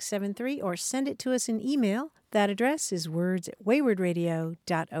 877-929-9673, or send it to us in email. That address is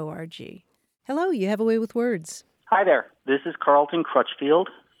words@waywardradio.org. Hello, you have a way with words. Hi there. This is Carlton Crutchfield,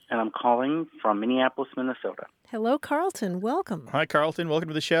 and I'm calling from Minneapolis, Minnesota. Hello, Carlton. Welcome. Hi, Carlton. Welcome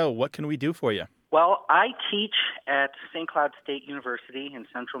to the show. What can we do for you? Well, I teach at St. Cloud State University in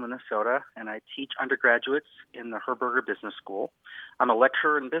central Minnesota, and I teach undergraduates in the Herberger Business School. I'm a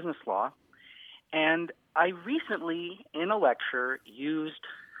lecturer in business law, and I recently, in a lecture, used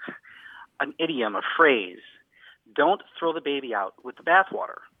an idiom, a phrase, "Don't throw the baby out with the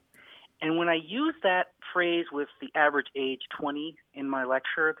bathwater." And when I used that phrase with the average age 20 in my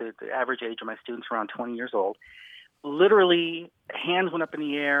lecture, the average age of my students around 20 years old, literally hands went up in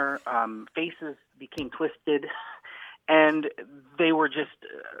the air, faces became twisted, and they were just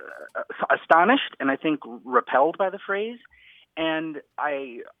astonished and I think repelled by the phrase. And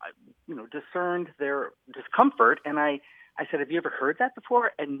I discerned their discomfort, and I said, "Have you ever heard that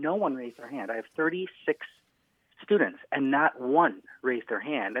before?" And no one raised their hand. I have 36 students, and not one raised their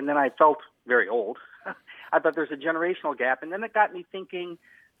hand. And then I felt very old. I thought there's a generational gap, and then it got me thinking,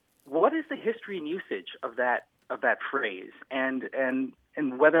 what is the history and usage of that phrase, and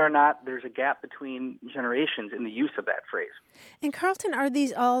whether or not there's a gap between generations in the use of that phrase. And Carlton, are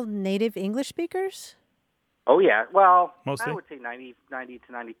these all native English speakers? Oh yeah, well, mostly? I would say 90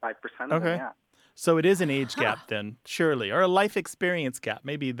 to 95% of them. Yeah. So it is an age gap then, surely, or a life experience gap.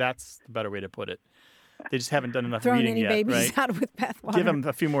 Maybe that's the better way to put it. They just haven't done enough Throwing reading any yet, babies right? out with bathwater. Give them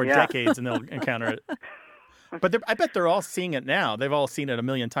a few more decades and they'll encounter it. But I bet they're all seeing it now. They've all seen it a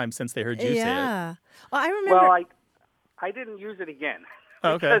million times since they heard you say it. Yeah. Well, I remember. Well, I didn't use it again.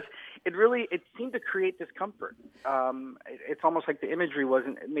 Okay. Because it seemed to create discomfort. It's almost like the imagery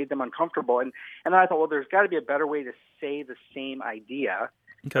it made them uncomfortable. And then I thought, well, there's got to be a better way to say the same idea.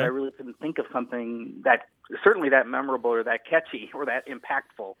 Okay. But I really couldn't think of something that certainly that memorable or that catchy or that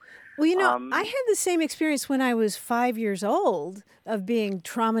impactful. Well, I had the same experience when I was 5 years old of being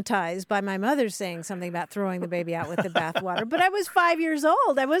traumatized by my mother saying something about throwing the baby out with the bathwater. But I was 5 years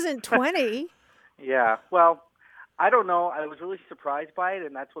old. I wasn't 20. Yeah. Well, I don't know. I was really surprised by it,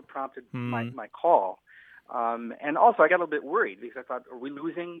 and that's what prompted my call. And also, I got a little bit worried because I thought, are we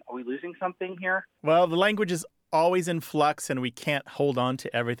losing something here? Well, the language is always in flux, and we can't hold on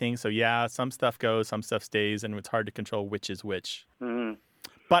to everything. So, yeah, some stuff goes, some stuff stays, and it's hard to control which is which. Mm-hmm.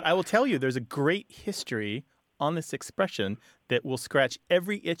 But I will tell you, there's a great history on this expression that will scratch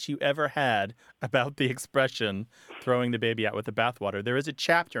every itch you ever had about the expression throwing the baby out with the bathwater. There is a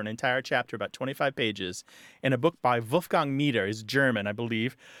chapter, an entire chapter, about 25 pages, in a book by Wolfgang Mieder. He's German, I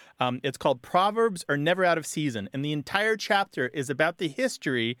believe. It's called Proverbs Are Never Out of Season. And the entire chapter is about the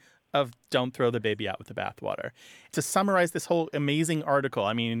history of don't throw the baby out with the bathwater. To summarize this whole amazing article,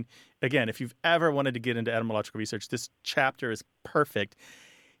 I mean, again, if you've ever wanted to get into etymological research, this chapter is perfect.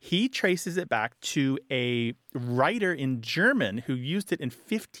 He traces it back to a writer in German who used it in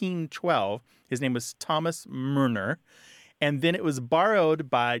 1512. His name was Thomas Murner. And then it was borrowed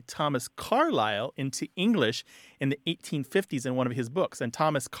by Thomas Carlyle into English in the 1850s in one of his books. And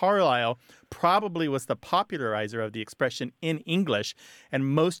Thomas Carlyle probably was the popularizer of the expression in English. And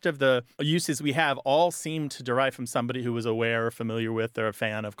most of the uses we have all seem to derive from somebody who was aware or familiar with or a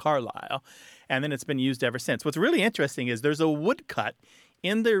fan of Carlyle. And then it's been used ever since. What's really interesting is there's a woodcut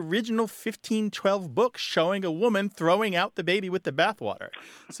in the original 1512 book showing a woman throwing out the baby with the bathwater.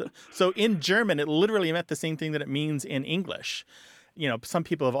 So in German, it literally meant the same thing that it means in English. You know, some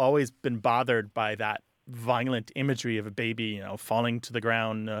people have always been bothered by that violent imagery of a baby, falling to the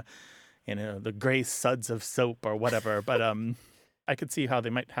ground, the gray suds of soap or whatever. But I could see how they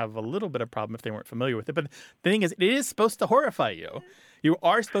might have a little bit of problem if they weren't familiar with it. But the thing is, it is supposed to horrify you. You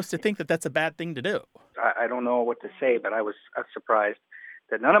are supposed to think that that's a bad thing to do. I don't know what to say, but I was surprised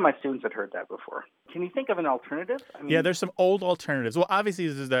that none of my students had heard that before. Can you think of an alternative? Yeah, there's some old alternatives. Well, obviously,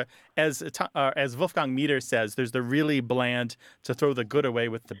 there's as Wolfgang Mieder says, there's the really bland to throw the good away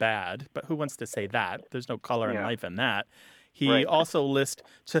with the bad. But who wants to say that? There's no color in life in that. He also lists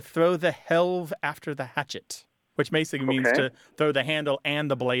to throw the helve after the hatchet, which basically means to throw the handle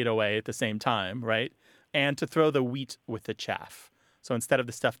and the blade away at the same time, right? And to throw the wheat with the chaff. So instead of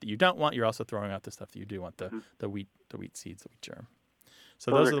the stuff that you don't want, you're also throwing out the stuff that you do want, the wheat seeds, the wheat germ. So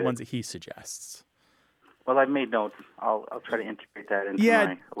those are the ones that he suggests. Well, I've made notes. I'll try to integrate that into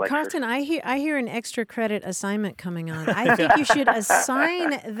my lecture. Carlton, I hear an extra credit assignment coming on. I think you should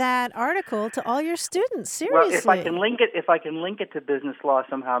assign that article to all your students. Seriously. Well, if I can link it to business law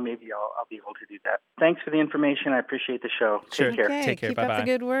somehow, maybe I'll be able to do that. Thanks for the information. I appreciate the show. Sure. Take care. Okay, Take care. Keep Bye-bye. up the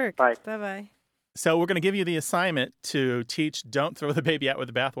good work. Bye. Bye-bye. So we're going to give you the assignment to teach Don't Throw the Baby Out with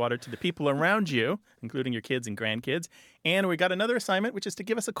the Bathwater to the people around you, including your kids and grandkids. And we got another assignment, which is to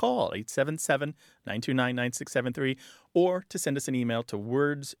give us a call, 877-929-9673, or to send us an email to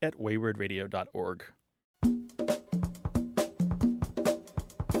words@waywardradio.org.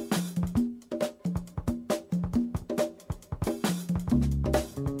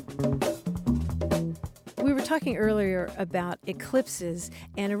 talking earlier about eclipses,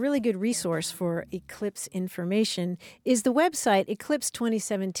 and a really good resource for eclipse information is the website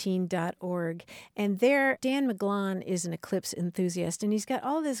eclipse2017.org. And there, Dan McGlon is an eclipse enthusiast, and he's got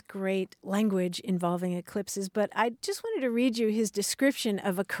all this great language involving eclipses. But I just wanted to read you his description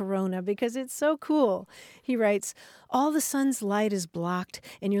of a corona because it's so cool. He writes, "All the sun's light is blocked,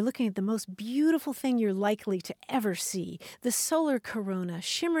 and you're looking at the most beautiful thing you're likely to ever see, the solar corona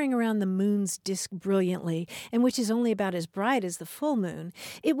shimmering around the moon's disk brilliantly, and which is only about as bright as the full moon.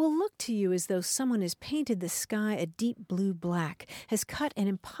 It will look to you as though someone has painted the sky a deep blue black, has cut an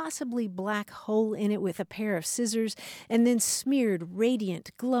impossibly black hole in it with a pair of scissors, and then smeared radiant,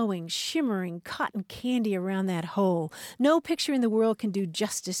 glowing, shimmering cotton candy around that hole. No picture in the world can do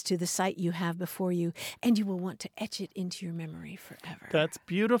justice to the sight you have before you, and you will want to etch it into your memory forever." That's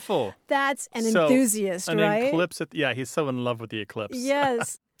beautiful. That's an enthusiast, an right? Eclipse. Yeah, he's so in love with the eclipse.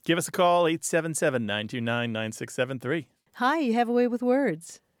 Yes. Give us a call, 877-929-9673. Hi, you have a way with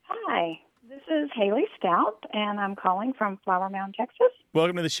words. Hi, this is Haley Stout, and I'm calling from Flower Mound, Texas.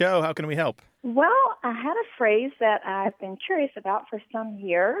 Welcome to the show. How can we help? Well, I had a phrase that I've been curious about for some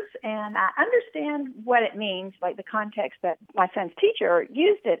years, and I understand what it means, like the context that my son's teacher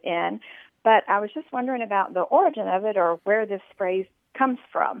used it in, but I was just wondering about the origin of it or where this phrase comes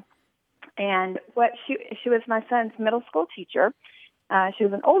from. And what she was my son's middle school teacher. She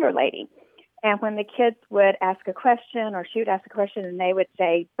was an older lady. And when the kids would ask a question or she would ask a question and they would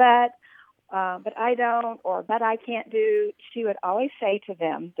say, but I don't, or but I can't do, she would always say to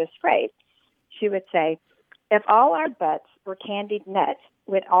them this phrase. She would say, "If all our butts were candied nuts,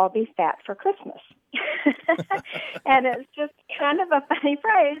 we'd all be fat for Christmas." And it's just kind of a funny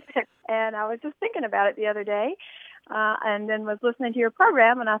phrase. And I was just thinking about it the other day. And then was listening to your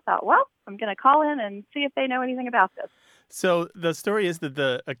program, and I thought, well, I'm going to call in and see if they know anything about this. So the story is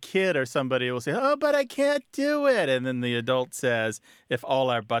that a kid or somebody will say, "Oh, but I can't do it." And then the adult says, "If all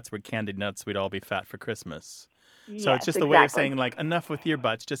our butts were candied nuts, we'd all be fat for Christmas." Yes, So it's just a way of saying, like, enough with your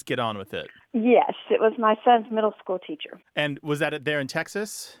butts, just get on with it. Yes, it was my son's middle school teacher. And was that there in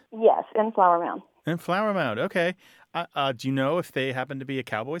Texas? Yes, in Flower Mound. In Flower Mound, okay. Do you know if they happen to be a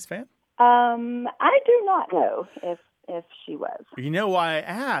Cowboys fan? I do not know if she was. You know why I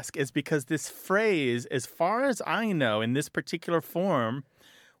ask is because this phrase, as far as I know, in this particular form,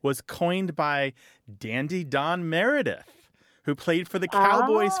 was coined by Dandy Don Meredith, who played for the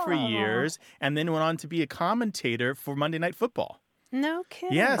Cowboys for years and then went on to be a commentator for Monday Night Football. No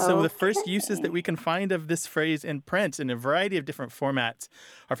kidding. Yeah, so the first uses that we can find of this phrase in print in a variety of different formats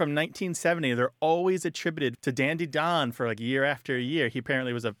are from 1970. They're always attributed to Dandy Don for like year after year. He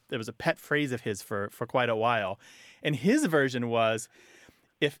apparently was a pet phrase of his for quite a while. And his version was,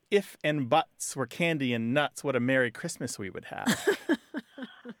 if and buts were candy and nuts, what a Merry Christmas we would have.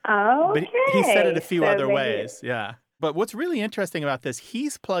 Okay. But he said it a few other ways, yeah. But what's really interesting about this,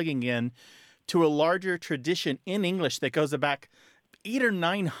 he's plugging in to a larger tradition in English that goes back 800 or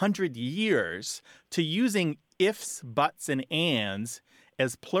 900 years to using ifs, buts, and ands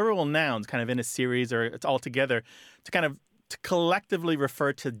as plural nouns kind of in a series or it's all together to kind of to collectively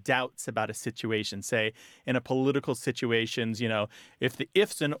refer to doubts about a situation. Say, in a political situations, if the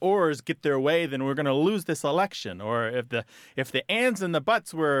ifs and ors get their way, then we're going to lose this election. Or if the ands and the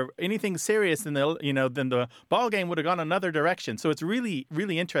buts were anything serious, then then the ball game would have gone another direction. So it's really,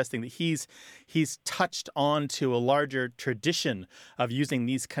 really interesting that he's touched on to a larger tradition of using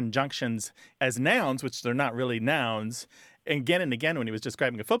these conjunctions as nouns, which they're not really nouns. Again and again, when he was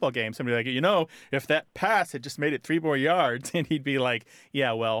describing a football game, somebody like, if that pass had just made it 3 more yards, and he'd be like,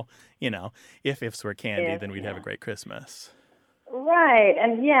 yeah, well, if ifs were candy, then we'd have a great Christmas. Right.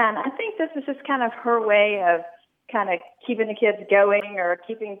 And I think this is just kind of her way of kind of keeping the kids going or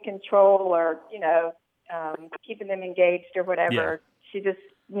keeping control or, keeping them engaged or whatever. Yeah. She just,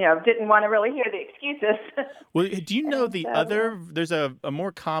 didn't want to really hear the excuses. Well, do you know there's a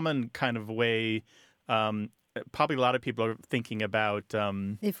more common kind of way, probably a lot of people are thinking about...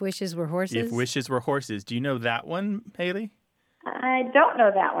 if wishes were horses? If wishes were horses. Do you know that one, Haley? I don't know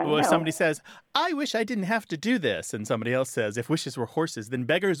that one. Well, if no. somebody says, I wish I didn't have to do this, and somebody else says, if wishes were horses, then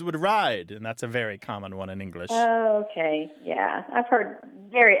beggars would ride. And that's a very common one in English. Okay, yeah. I've heard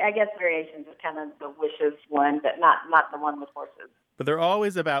variations of kind of the wishes one, but not the one with horses. But they're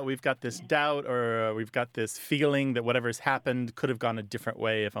always about we've got this doubt or we've got this feeling that whatever's happened could have gone a different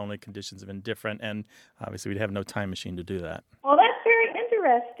way if only conditions have been different. And obviously we'd have no time machine to do that. Well, that's very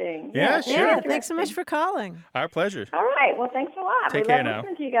interesting. Yeah, sure. Yeah, thanks so much for calling. Our pleasure. All right. Well, thanks a lot. Take care love now.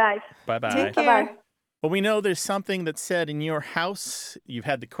 listening to you guys. Bye-bye. Take care. Bye-bye. Well, we know there's something that's said in your house. You've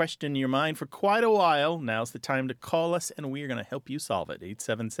had the question in your mind for quite a while. Now's the time to call us, and we are going to help you solve it.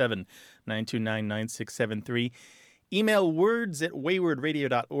 877-929-9673. Email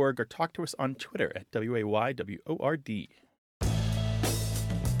words@waywardradio.org or talk to us on Twitter at WAYWORD.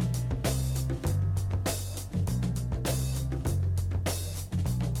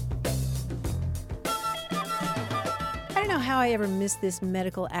 I don't know how I ever missed this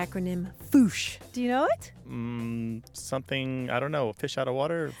medical acronym, FOOSH. Do you know it? Something, I don't know, fish out of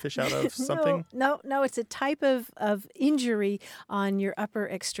water, fish out of something? No, it's a type of injury on your upper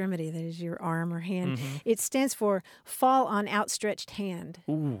extremity, that is your arm or hand. Mm-hmm. It stands for fall on outstretched hand.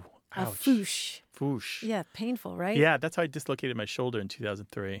 Ooh, A ouch. FOOSH. Foosh. Yeah, painful, right? Yeah, that's how I dislocated my shoulder in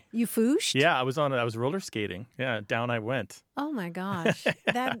 2003. You fooshed? Yeah, I was roller skating. Yeah, down I went. Oh my gosh.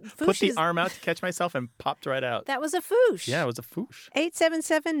 That Put FOOSH the arm out to catch myself and popped right out. That was a FOOSH. Yeah, it was a foosh.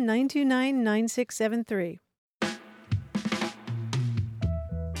 877-929-9673.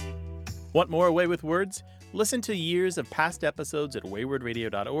 Want more Away with Words? Listen to years of past episodes at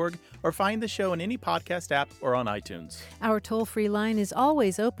waywardradio.org or find the show in any podcast app or on iTunes. Our toll-free line is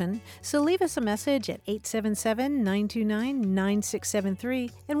always open, so leave us a message at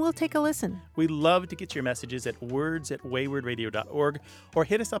 877-929-9673 and we'll take a listen. We love to get your messages at words@waywardradio.org or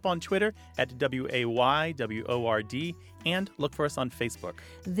hit us up on Twitter at WAYWORD and look for us on Facebook.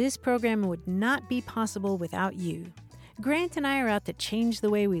 This program would not be possible without you. Grant and I are out to change the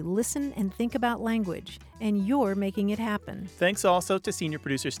way we listen and think about language, and you're making it happen. Thanks also to senior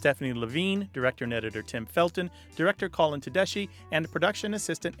producer Stephanie Levine, director and editor Tim Felton, director Colin Tedeschi, and production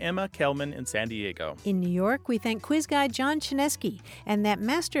assistant Emma Kelman in San Diego. In New York, we thank quiz guy John Chinesky and that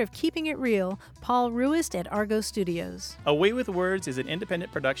master of keeping it real, Paul Ruist at Argo Studios. Away with Words is an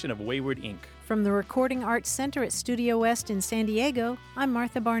independent production of Wayward Inc. From the Recording Arts Center at Studio West in San Diego, I'm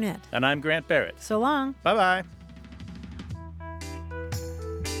Martha Barnett. And I'm Grant Barrett. So long. Bye-bye.